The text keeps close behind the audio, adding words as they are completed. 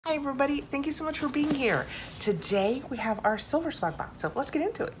Hi everybody, thank you so much for being here. Today we have our silver swag box, so let's get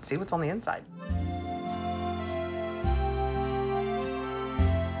into it, see what's on the inside.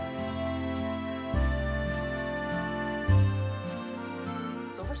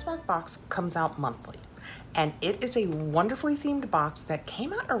 Silver swag box comes out monthly, and it is a wonderfully themed box that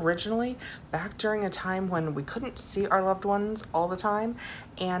came out originally back during a time when we couldn't see our loved ones all the time,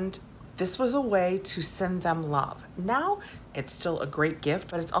 and this was a way to send them love. Now, it's still a great gift,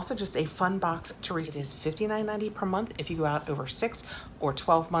 but it's also just a fun box to receive. It is $59.90 per month. If you go out over 6 or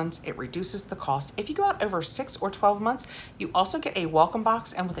 12 months, it reduces the cost. If you go out over 6 or 12 months, you also get a welcome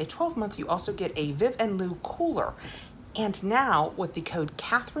box, and with a 12 month, you also get a Viv and Lou cooler. And now, with the code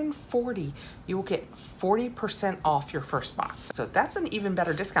Catherine40, you will get 40% off your first box. So that's an even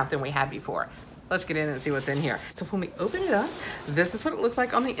better discount than we had before. Let's get in and see what's in here. So when we open it up, this is what it looks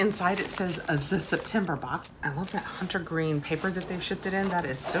like on the inside. It says the September box. I love that hunter green paper that they shipped it in. That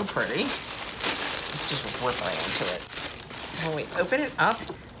is so pretty. Let's just rip right into it. When we open it up,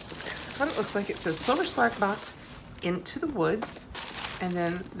 this is what it looks like. It says Silver Swag Box Into the Woods. And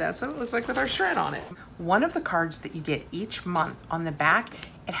then that's what it looks like with our shred on it. One of the cards that you get each month, on the back,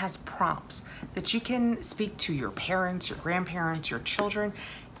 it has prompts that you can speak to your parents, your grandparents, your children,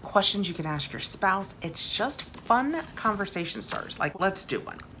 questions you can ask your spouse. It's just fun conversation starters. Like, let's do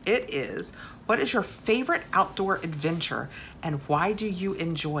one. It is, what is your favorite outdoor adventure and why do you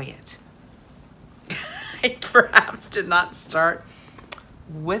enjoy it? I perhaps did not start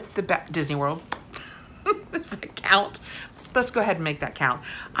with the Disney World. Does that count? Let's go ahead and make that count.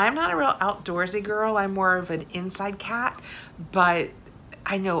 I'm not a real outdoorsy girl. I'm more of an inside cat, but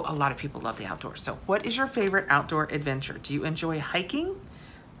I know a lot of people love the outdoors. So what is your favorite outdoor adventure? Do you enjoy hiking?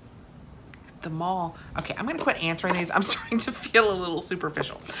 The mall. Okay, I'm gonna quit answering these. I'm starting to feel a little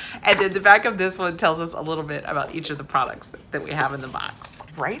superficial. And then the back of this one tells us a little bit about each of the products that we have in the box.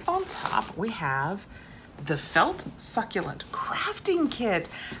 Right on top, we have the Felt Succulent Crafting Kit.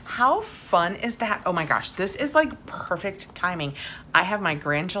 How fun is that? Oh my gosh, this is like perfect timing. I have my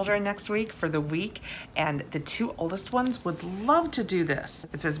grandchildren next week for the week, and the two oldest ones would love to do this.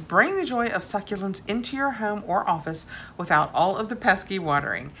 It says, bring the joy of succulents into your home or office without all of the pesky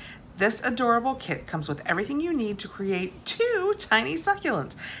watering. This adorable kit comes with everything you need to create 2 tiny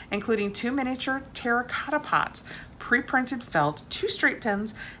succulents, including 2 miniature terracotta pots, pre-printed felt, 2 straight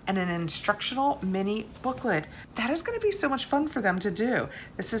pins, and an instructional mini booklet. That is going to be so much fun for them to do.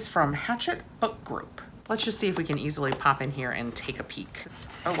 This is from Hatchet Book Group. Let's just see if we can easily pop in here and take a peek.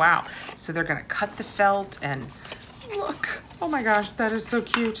 Oh wow, so they're going to cut the felt, and look, oh my gosh, that is so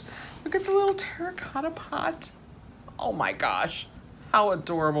cute. Look at the little terracotta pot. Oh my gosh. How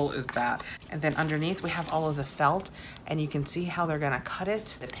adorable is that? And then underneath we have all of the felt, and you can see how they're gonna cut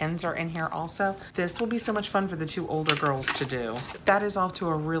it. The pins are in here also. This will be so much fun for the 2 older girls to do. That is off to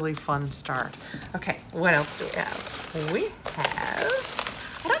a really fun start. Okay, what else do we have? We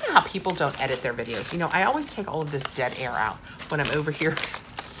have, I don't know how people don't edit their videos. You know, I always take all of this dead air out when I'm over here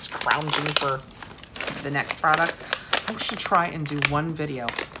scrounging for the next product. I should try and do one video.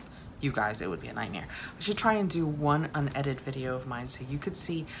 You guys, it would be a nightmare. I should try and do one unedited video of mine so you could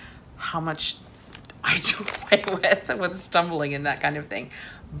see how much I do away with stumbling and that kind of thing.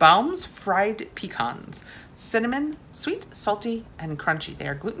 Baum's Fried Pecans. Cinnamon, sweet, salty, and crunchy. They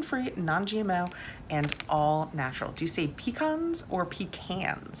are gluten-free, non-GMO, and all natural. Do you say pecans or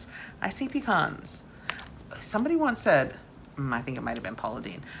pecans? I say pecans. Somebody once said, I think it might have been Paula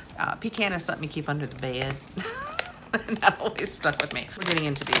Dean, pecan is something you keep under the bed. And that always stuck with me. We're getting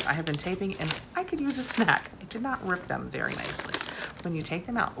into these. I have been taping, and I could use a snack. I did not rip them very nicely. When you take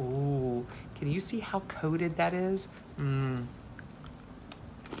them out, ooh, can you see how coated that is? Oh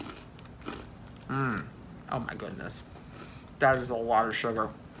my goodness. That is a lot of sugar.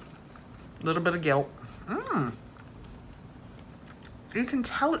 A little bit of guilt. You can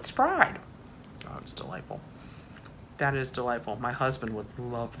tell it's fried. Oh, it's delightful. That is delightful. My husband would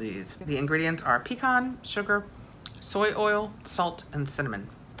love these. The ingredients are pecan, sugar, soy oil, salt, and cinnamon.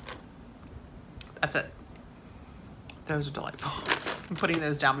 That's it. Those are delightful. I'm putting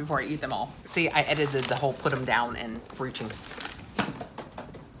those down before I eat them all. See, I edited the whole put them down and reaching.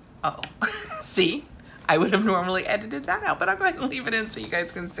 Uh-oh. See? I would have normally edited that out, but I'll go ahead and leave it in so you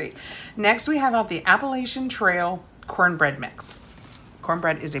guys can see. Next, we have out the Appalachian Trail Cornbread Mix.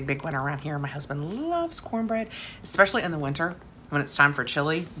 Cornbread is a big winner around here. My husband loves cornbread, especially in the winter. When it's time for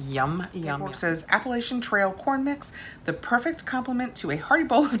chili, yum, yum. It says Appalachian Trail Corn Mix, the perfect complement to a hearty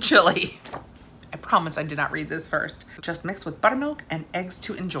bowl of chili. I promise I did not read this first. Just mixed with buttermilk and eggs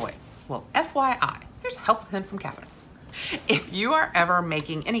to enjoy. Well, FYI, here's a helpful hint from Catherine. If you are ever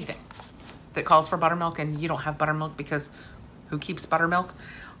making anything that calls for buttermilk and you don't have buttermilk because who keeps buttermilk?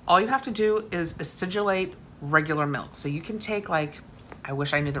 All you have to do is acidulate regular milk. So you can take like, I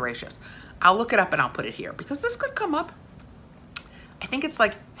wish I knew the ratios. I'll look it up and I'll put it here because this could come up. I think it's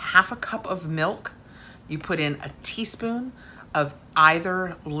like half a cup of milk. You put in a teaspoon of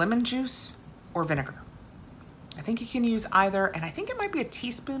either lemon juice or vinegar. I think you can use either, and I think it might be a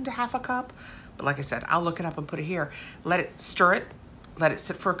teaspoon to half a cup, but like I said, I'll look it up and put it here. Let it stir it, let it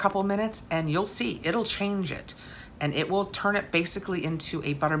sit for a couple of minutes, and you'll see, it'll change it. And it will turn it basically into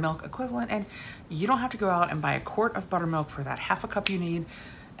a buttermilk equivalent, and you don't have to go out and buy a quart of buttermilk for that half a cup you need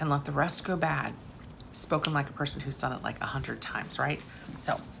and let the rest go bad. Spoken like a person who's done it like 100 times, right?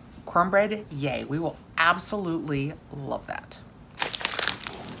 So, cornbread, yay. We will absolutely love that.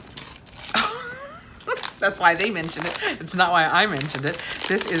 That's why they mentioned it. It's not why I mentioned it.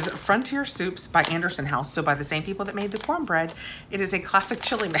 This is Frontier Soups by Anderson House. So by the same people that made the cornbread, it is a classic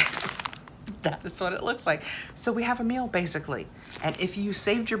chili mix. That is what it looks like. So we have a meal basically. And if you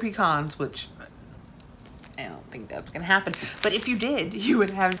saved your pecans, which I don't think that's gonna happen, but if you did, you would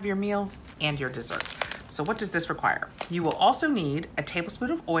have your meal and your dessert. So what does this require? You will also need a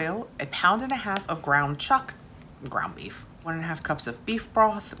tablespoon of oil, a pound and a half of ground chuck, ground beef, 1.5 cups of beef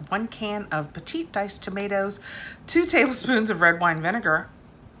broth, 1 can of petite diced tomatoes, 2 tablespoons of red wine vinegar.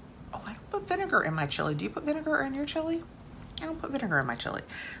 Oh, I don't put vinegar in my chili. Do you put vinegar in your chili? I don't put vinegar in my chili.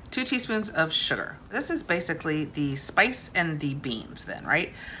 2 teaspoons of sugar. This is basically the spice and the beans then,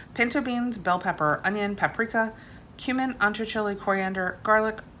 right? Pinto beans, bell pepper, onion, paprika, cumin, ancho chili, coriander,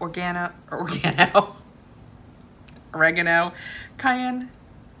 garlic, oregano, cayenne,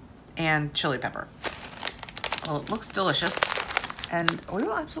 and chili pepper. Well, it looks delicious and we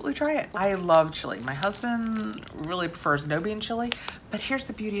will absolutely try it. I love chili. My husband really prefers no bean chili, but here's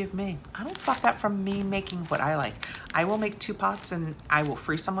the beauty of me. I don't stop that from me making what I like. I will make 2 pots and I will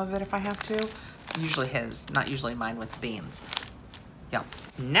freeze some of it if I have to. Usually his, not usually mine with the beans. Yep.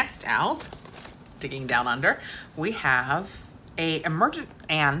 Next out, digging down under, we have an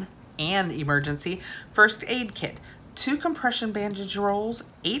emergency first aid kit. 2 compression bandage rolls,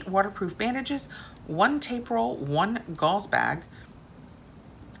 8 waterproof bandages, 1 tape roll, 1 gauze bag,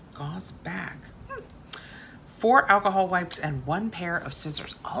 4 alcohol wipes, and 1 pair of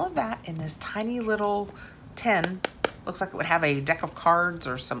scissors. All of that in this tiny little tin. Looks like it would have a deck of cards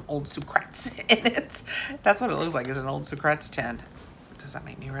or some old sucrettes in it. That's what it looks like, is an old sucrettes tin. Does that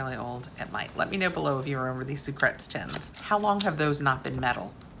make me really old? It might. Let me know below if you remember these sucrettes tins. How long have those not been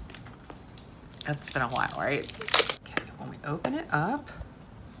metal? It's been a while, right? Okay, when we open it up,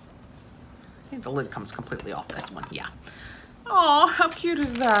 I think the lid comes completely off this one, yeah. Oh, how cute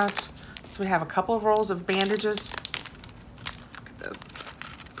is that? So we have a couple of rolls of bandages. Look at this.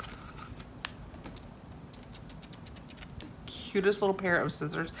 Cutest little pair of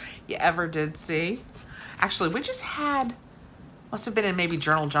scissors you ever did see. Actually, we just had, must have been in maybe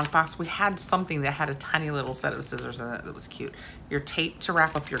journal junk box. We had something that had a tiny little set of scissors in it that was cute. Your tape to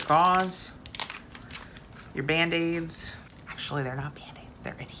wrap up your gauze, your Band-Aids. Actually, they're not Band-Aids,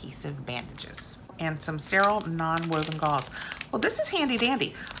 they're adhesive bandages. And some sterile non-woven gauze. Well, this is handy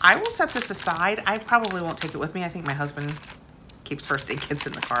dandy. I will set this aside. I probably won't take it with me. I think my husband keeps first aid kits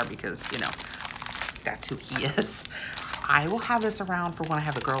in the car because, you know, that's who he is. I will have this around for when I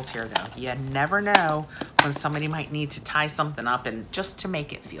have the girls here though. You never know when somebody might need to tie something up and just to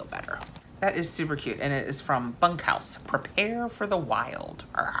make it feel better. That is super cute, and it is from Bunkhouse. Prepare for the wild.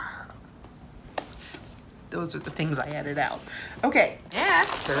 Arrgh. Those are the things I added out. Okay,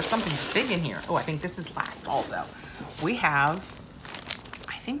 next, there's something big in here. Oh, I think this is last also. We have,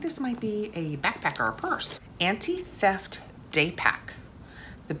 I think this might be a backpack or a purse. Anti-theft day pack.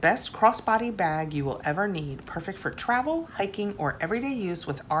 The best crossbody bag you will ever need. Perfect for travel, hiking, or everyday use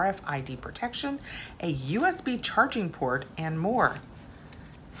with RFID protection, a USB charging port, and more.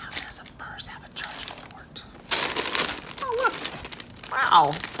 How does a purse have a charging port? Oh, look. Wow,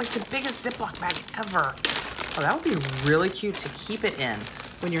 it's like the biggest Ziploc bag ever. Oh, that would be really cute to keep it in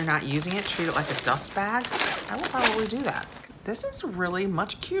when you're not using it. Treat it like a dust bag. I will probably do that. This is really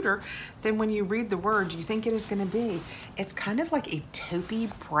much cuter than when you read the words you think it is going to be. It's kind of like a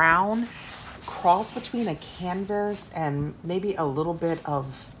taupey brown cross between a canvas and maybe a little bit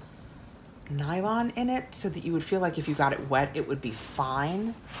of nylon in it so that you would feel like if you got it wet, it would be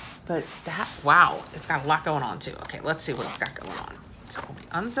fine. But that, wow, it's got a lot going on too. Okay, let's see what it's got going on. So we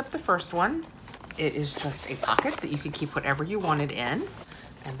unzip the first one. It is just a pocket that you could keep whatever you wanted in.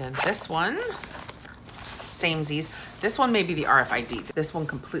 And then this one, samesies. This one may be the RFID. This one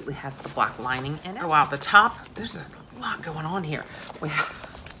completely has the black lining in it. Oh wow, the top, there's a lot going on here. We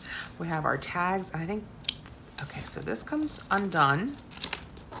have our tags, and I think, okay, so this comes undone.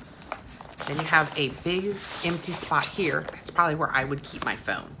 Then you have a big empty spot here. That's probably where I would keep my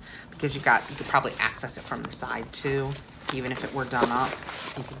phone, because you could probably access it from the side too. Even if it were done up,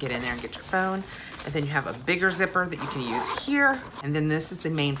 you could get in there and get your phone. And then you have a bigger zipper that you can use here. And then this is the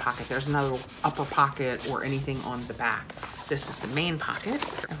main pocket. There's no upper pocket or anything on the back. This is the main pocket.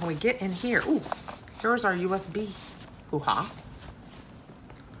 And when we get in here, ooh, here's our USB. Hoo-ha.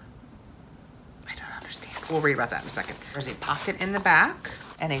 I don't understand. We'll read about that in a second. There's a pocket in the back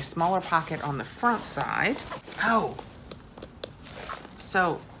and a smaller pocket on the front side. Oh,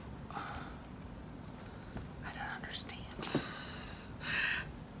 so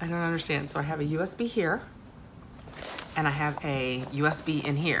I don't understand. So I have a USB here and I have a USB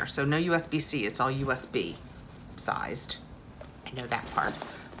in here. So no USB-C, it's all USB sized. I know that part.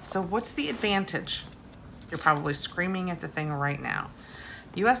 So what's the advantage? You're probably screaming at the thing right now.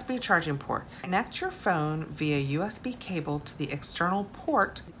 USB charging port. Connect your phone via USB cable to the external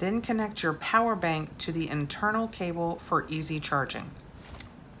port, then connect your power bank to the internal cable for easy charging.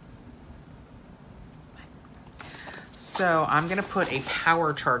 So I'm gonna put a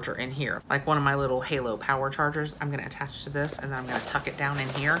power charger in here, like one of my little Halo power chargers. I'm gonna attach to this and then I'm gonna tuck it down in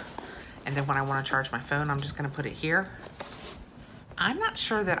here. And then when I wanna charge my phone, I'm just gonna put it here. I'm not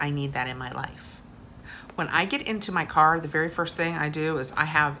sure that I need that in my life. When I get into my car, the very first thing I do is I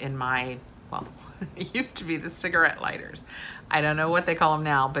have in my, well, it used to be the cigarette lighters. I don't know what they call them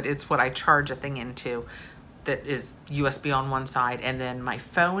now, but it's what I charge a thing into that is USB on one side. And then my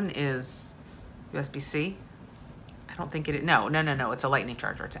phone is USB-C. I don't think no, it's a lightning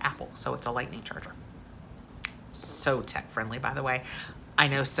charger. It's Apple, so it's a lightning charger. So tech friendly, by the way. I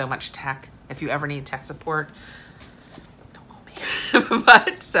know so much tech. If you ever need tech support, don't call me.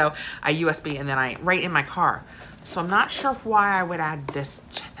 But so I USB and then right in my car. So I'm not sure why I would add this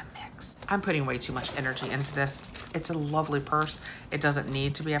to the mix. I'm putting way too much energy into this. It's a lovely purse. It doesn't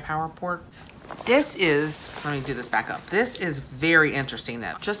need to be a power port. This is, let me do this back up. This is very interesting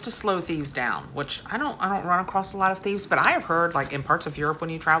though, just to slow thieves down, which I don't run across a lot of thieves, but I have heard like in parts of Europe when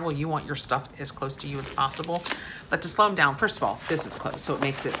you travel, you want your stuff as close to you as possible. But to slow them down, first of all, this is closed, so it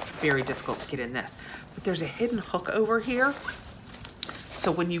makes it very difficult to get in this. But there's a hidden hook over here. So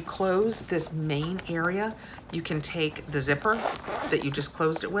when you close this main area, you can take the zipper that you just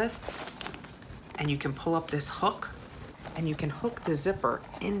closed it with, and you can pull up this hook, and you can hook the zipper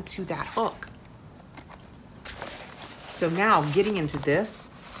into that hook. So now getting into this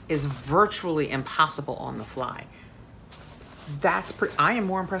is virtually impossible on the fly. I am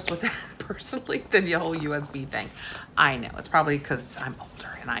more impressed with that personally than the whole USB thing. I know, it's probably because I'm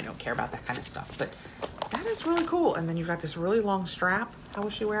older and I don't care about that kind of stuff, but that is really cool. And then you've got this really long strap. How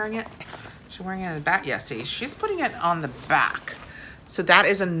is she wearing it? She's wearing it in the back. Yeah, see, she's putting it on the back. So that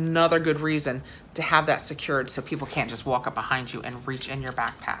is another good reason to have that secured so people can't just walk up behind you and reach in your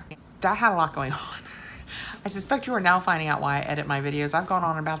backpack. That had a lot going on. I suspect you are now finding out why I edit my videos. I've gone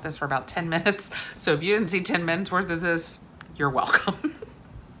on about this for about 10 minutes. So if you didn't see 10 minutes worth of this, you're welcome.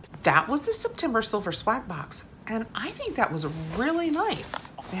 That was the September Silver Swag Box. And I think that was really nice.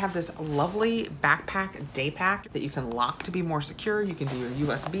 We have this lovely backpack day pack that you can lock to be more secure. You can do your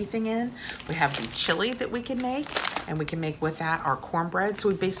USB thing in. We have the chili that we can make, and we can make with that our cornbread. So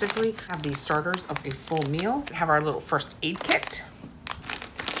we basically have the starters of a full meal. We have our little first aid kit.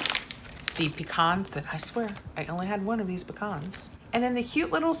 The pecans that I swear I only had one of these pecans. And then the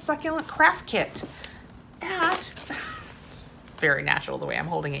cute little succulent craft kit. That, it's very natural the way I'm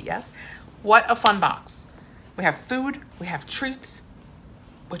holding it, yes. What a fun box. We have food, we have treats,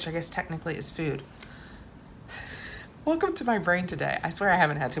 which I guess technically is food. Welcome to my brain today. I swear I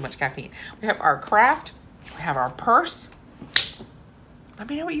haven't had too much caffeine. We have our craft, we have our purse. Let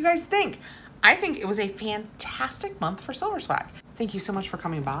me know what you guys think. I think it was a fantastic month for Silver Swag. Thank you so much for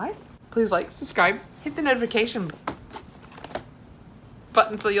coming by. Please like, subscribe, hit the notification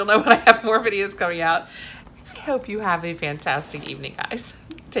button so you'll know when I have more videos coming out. I hope you have a fantastic evening, guys.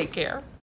 Take care.